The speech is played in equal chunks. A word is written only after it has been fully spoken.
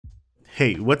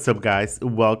Hey, what's up guys?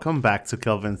 Welcome back to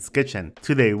Kelvin's Kitchen.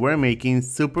 Today we're making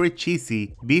super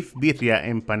cheesy beef birria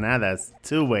empanadas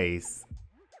 2 ways.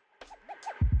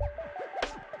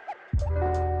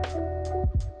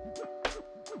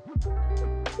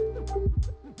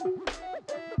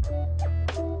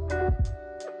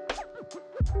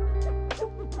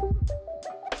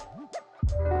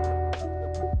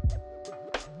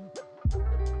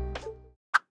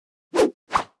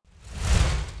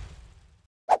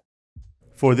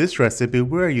 For this recipe,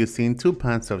 we are using 2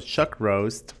 pounds of chuck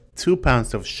roast, 2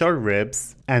 pounds of short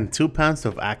ribs, and 2 pounds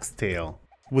of oxtail.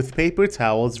 With paper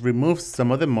towels, remove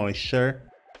some of the moisture.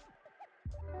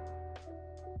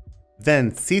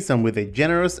 Then season with a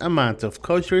generous amount of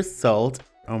kosher salt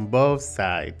on both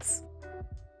sides.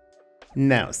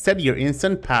 Now set your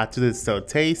Instant Pot to the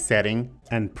saute setting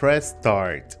and press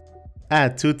start.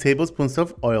 Add 2 tablespoons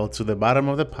of oil to the bottom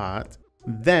of the pot.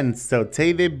 Then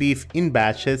saute the beef in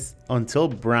batches until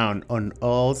brown on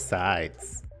all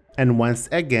sides. And once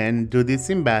again, do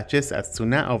this in batches as to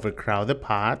not overcrowd the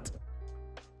pot.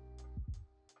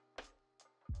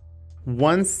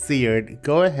 Once seared,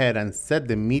 go ahead and set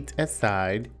the meat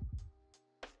aside.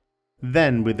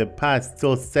 Then with the pot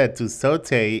still set to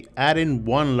saute, add in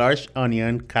 1 large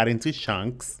onion cut into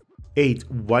chunks, 8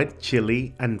 white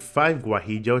chili and 5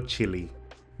 guajillo chili.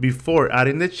 Before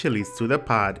adding the chilies to the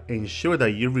pot, ensure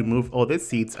that you remove all the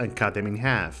seeds and cut them in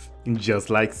half, just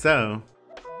like so.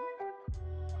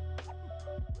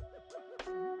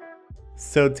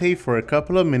 Saute for a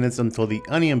couple of minutes until the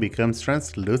onion becomes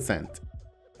translucent.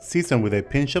 Season with a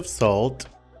pinch of salt,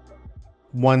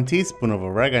 1 teaspoon of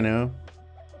oregano,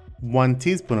 1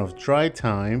 teaspoon of dry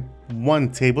thyme,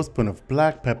 1 tablespoon of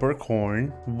black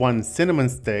peppercorn, 1 cinnamon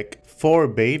stick, 4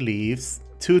 bay leaves,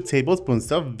 2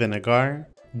 tablespoons of vinegar,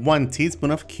 1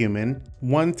 teaspoon of cumin,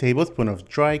 1 tablespoon of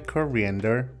dry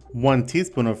coriander, 1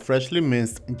 teaspoon of freshly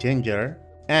minced ginger,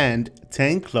 and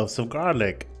 10 cloves of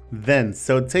garlic. Then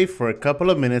saute for a couple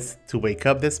of minutes to wake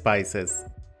up the spices.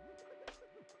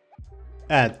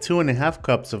 Add 2½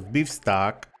 cups of beef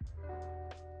stock,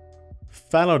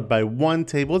 followed by 1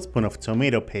 tablespoon of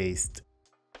tomato paste.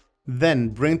 Then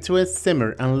bring to a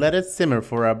simmer and let it simmer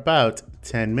for about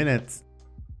 10 minutes.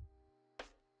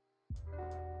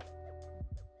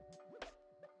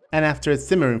 And after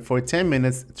simmering for 10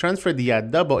 minutes, transfer the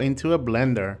adobo into a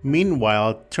blender.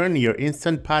 Meanwhile, turn your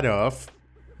Instant Pot off.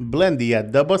 Blend the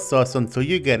adobo sauce until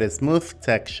you get a smooth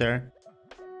texture.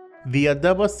 The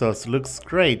adobo sauce looks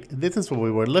great. This is what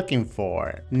we were looking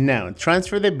for. Now,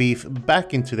 transfer the beef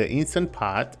back into the Instant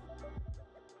Pot.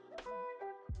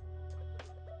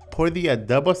 Pour the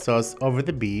adobo sauce over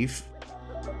the beef.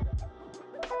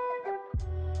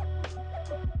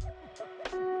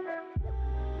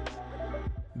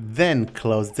 Then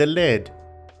close the lid.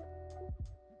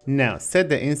 Now set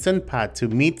the Instant Pot to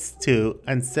meat stew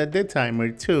and set the timer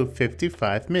to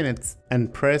 55 minutes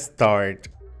and press start.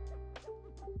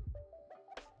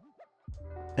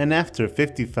 And after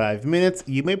 55 minutes,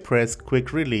 you may press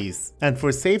quick release. And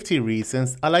for safety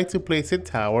reasons, I like to place a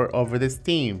towel over the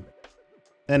steam.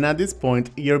 And at this point,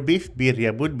 your beef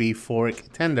birria would be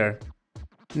fork tender.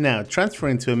 Now transfer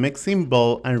into a mixing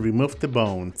bowl and remove the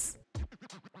bones.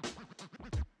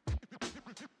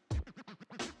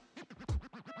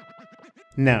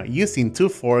 Now, using 2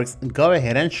 forks, go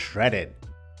ahead and shred it.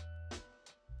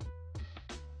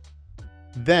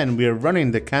 Then we are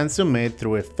running the consommé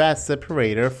through a fast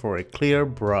separator for a clear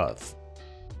broth.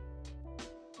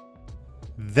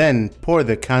 Then pour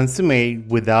the consommé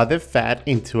without the fat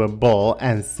into a bowl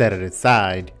and set it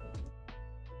aside.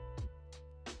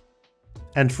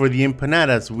 And for the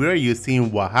empanadas, we are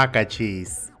using Oaxaca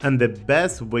cheese. And the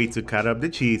best way to cut up the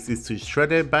cheese is to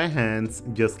shred it by hands,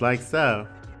 just like so.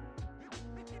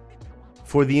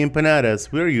 For the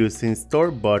empanadas, we are using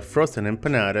store-bought frozen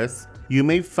empanadas. You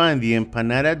may find the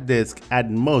empanada disc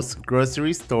at most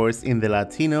grocery stores in the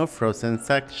Latino frozen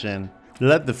section.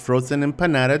 Let the frozen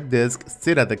empanada disc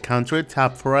sit at the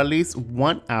countertop for at least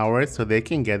 1 hour so they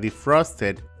can get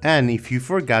defrosted. And if you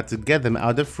forgot to get them out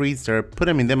of the freezer, put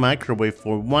them in the microwave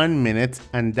for 1 minute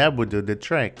and that would do the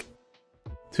trick.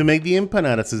 To make the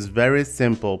empanadas is very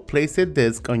simple. Place a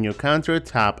disc on your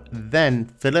countertop, then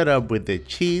fill it up with the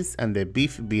cheese and the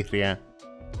beef birria.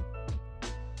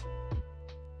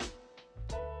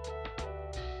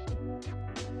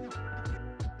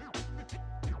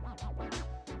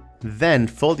 Then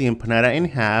fold the empanada in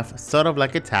half, sort of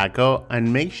like a taco,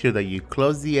 and make sure that you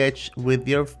close the edge with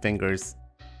your fingers.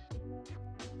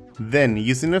 Then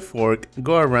using a fork,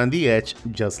 go around the edge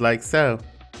just like so.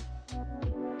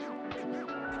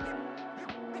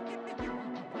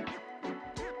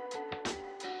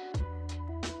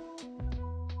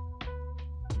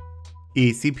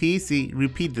 Easy peasy,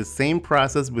 repeat the same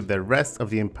process with the rest of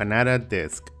the empanada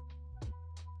disc.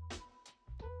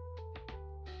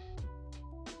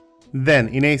 Then,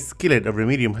 in a skillet over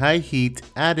medium-high heat,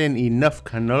 add in enough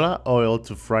canola oil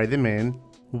to fry them in.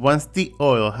 Once the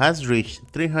oil has reached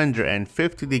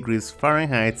 350 degrees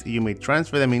Fahrenheit, you may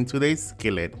transfer them into the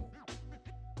skillet.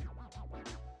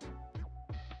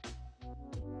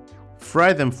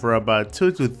 Fry them for about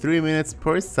 2 to 3 minutes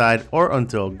per side or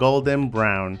until golden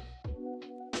brown.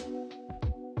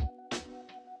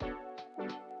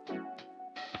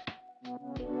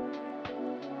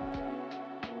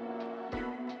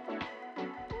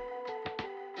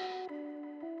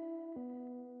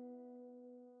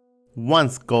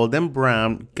 Once golden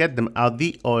brown, get them out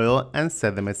the oil and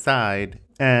set them aside.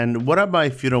 And what about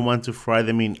if you don't want to fry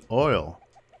them in oil?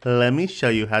 Let me show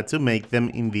you how to make them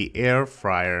in the air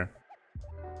fryer.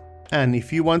 And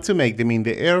if you want to make them in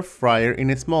the air fryer in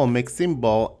a small mixing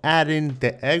bowl, add in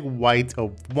the egg white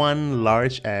of 1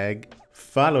 large egg,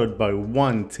 followed by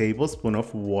 1 tablespoon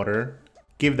of water.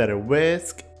 Give that a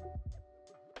whisk.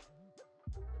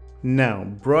 Now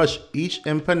brush each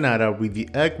empanada with the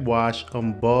egg wash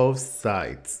on both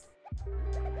sides.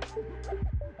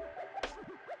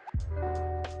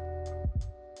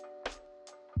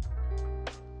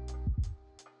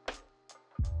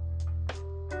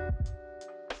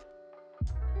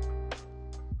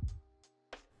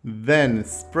 Then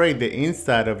spray the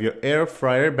inside of your air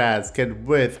fryer basket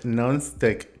with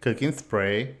non-stick cooking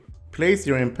spray. Place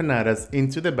your empanadas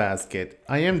into the basket.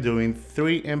 I am doing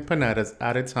 3 empanadas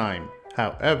at a time.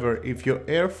 However, if your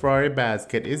air fryer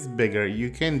basket is bigger, you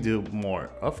can do more,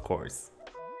 of course.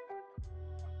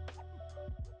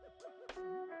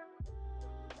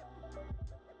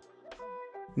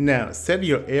 Now set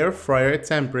your air fryer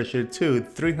temperature to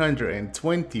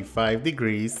 325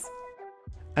 degrees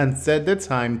and set the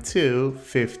time to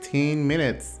 15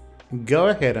 minutes. Go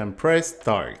ahead and press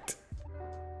start.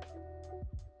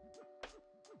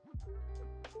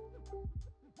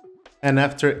 And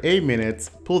after 8 minutes,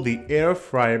 pull the air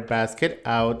fryer basket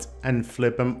out and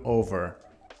flip them over.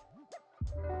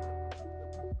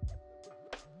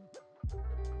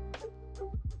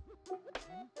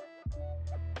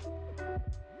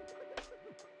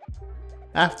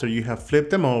 After you have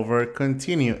flipped them over,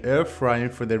 continue air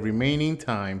frying for the remaining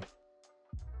time.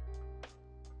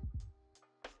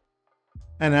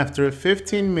 And after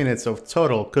 15 minutes of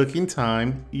total cooking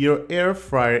time, your air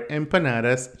fryer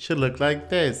empanadas should look like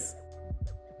this.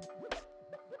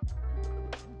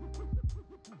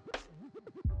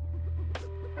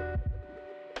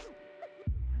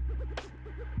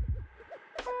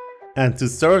 And to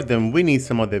serve them, we need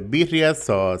some of the birria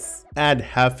sauce. Add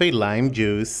half a lime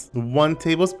juice, 1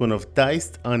 tablespoon of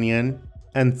diced onion,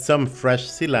 and some fresh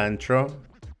cilantro.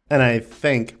 And I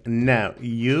think now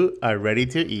you are ready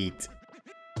to eat.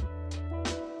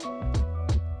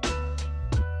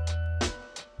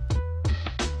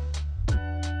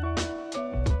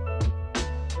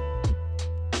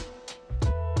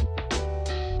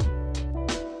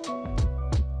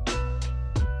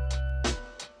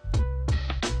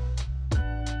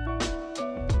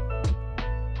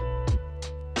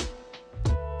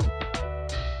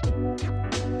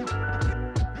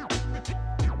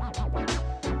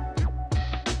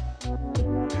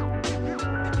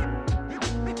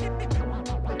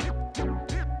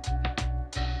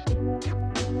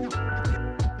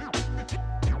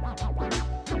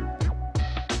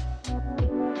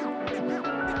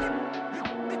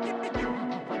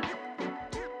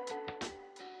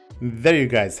 There you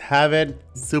guys have it,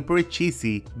 super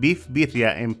cheesy beef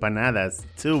birria empanadas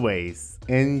 2 ways.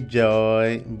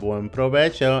 Enjoy, buen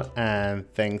provecho, and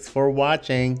thanks for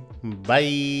watching.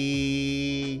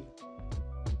 Bye!